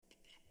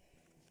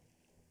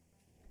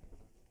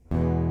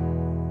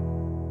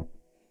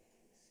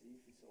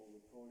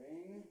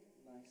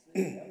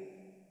When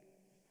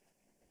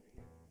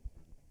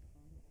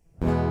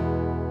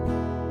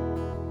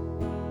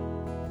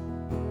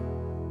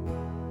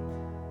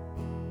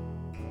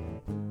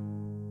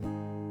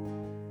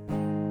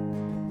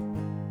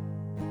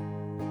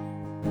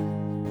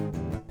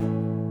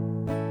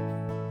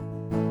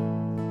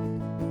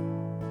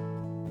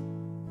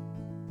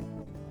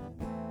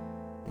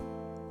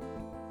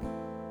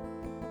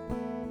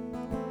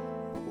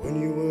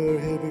you were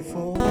here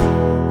before,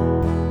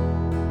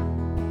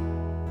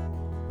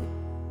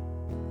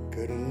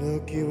 couldn't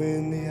look you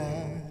in the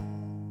eye,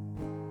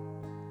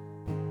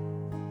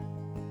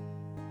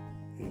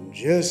 and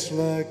just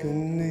like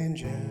an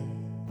angel,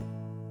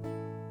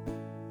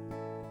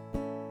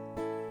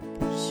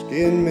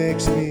 skin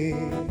makes me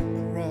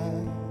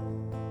cry.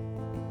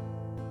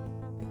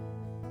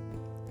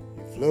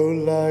 You float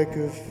like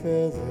a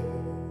feather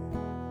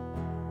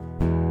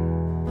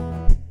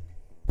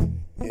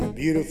in a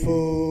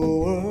beautiful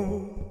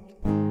world.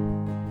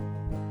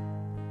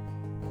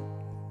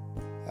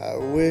 I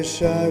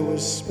wish I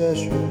was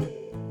special,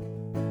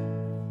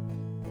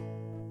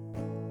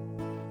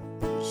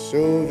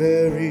 so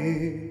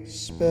very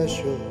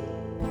special,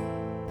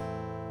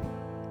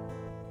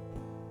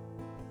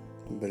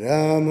 but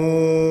I'm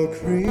a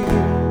creep.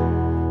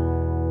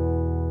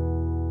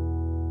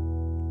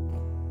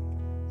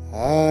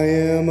 I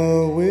am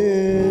a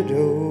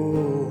widow.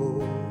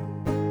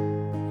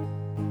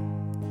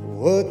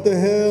 What the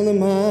hell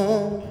am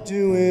I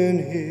doing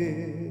here?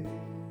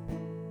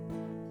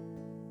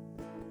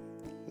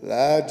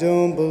 I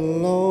don't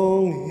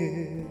belong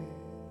here.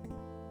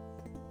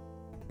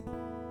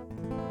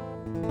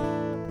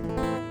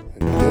 I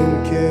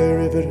don't care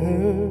if it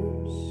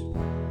hurts.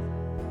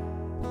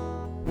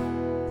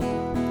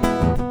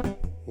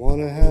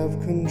 Wanna have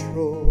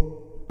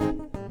control.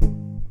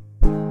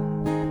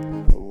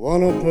 I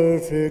want a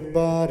perfect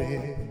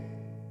body.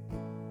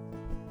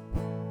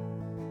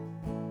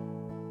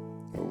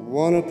 I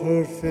want a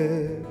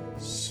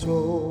perfect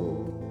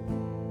soul.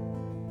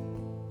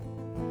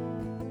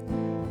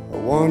 I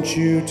want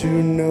you to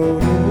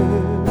notice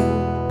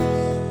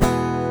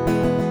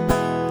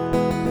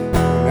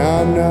when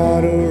I'm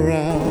not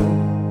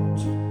around.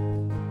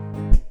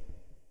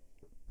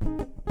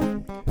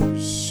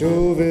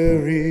 So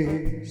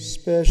very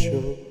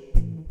special.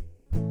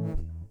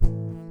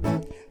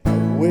 I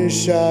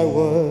wish I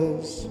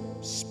was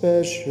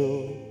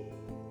special,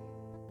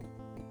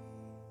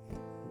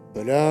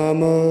 but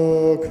I'm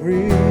a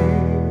creep.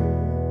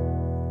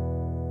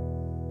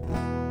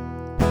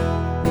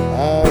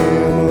 I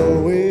am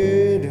a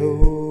widow.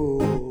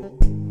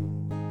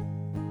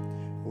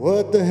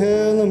 What the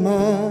hell am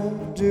I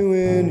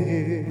doing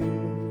here?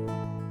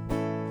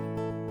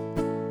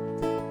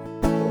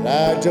 Well,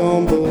 I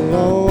don't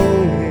belong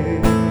here.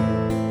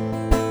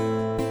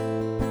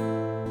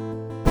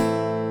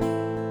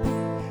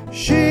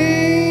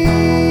 She's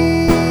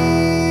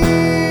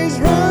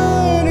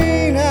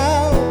running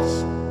out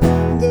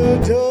the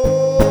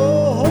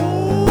door.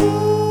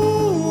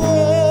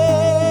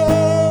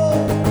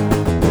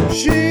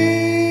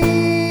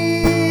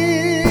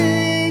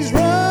 She's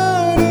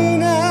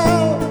running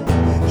out.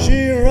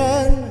 She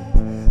run,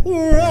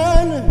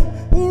 run,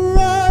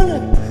 run,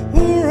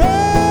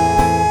 run.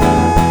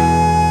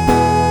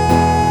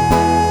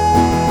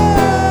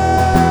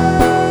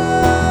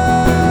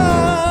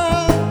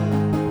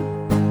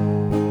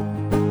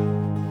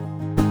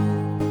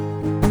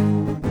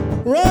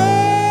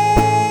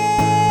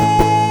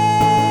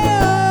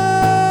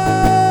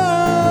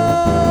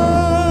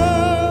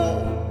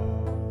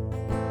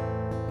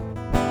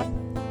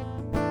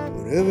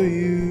 Whatever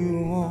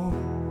you want,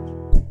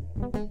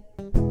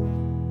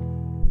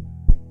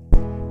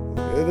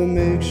 whatever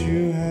makes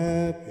you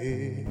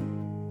happy,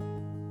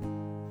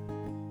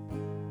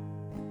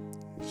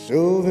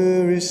 so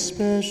very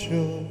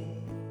special.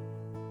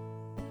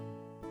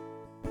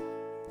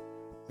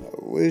 I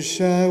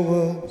wish I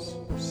was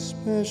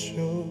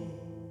special,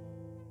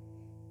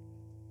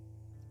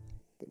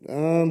 but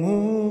I'm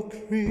a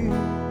creep.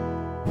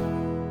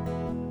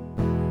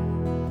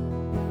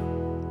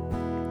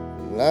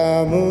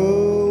 I'm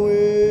a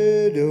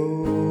widow.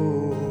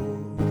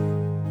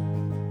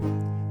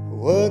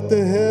 What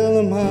the hell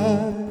am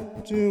I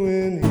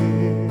doing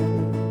here?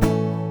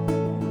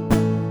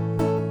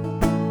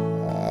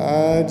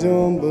 I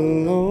don't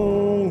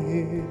belong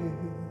here.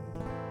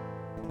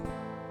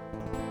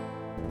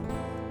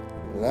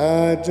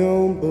 I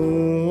don't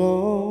belong.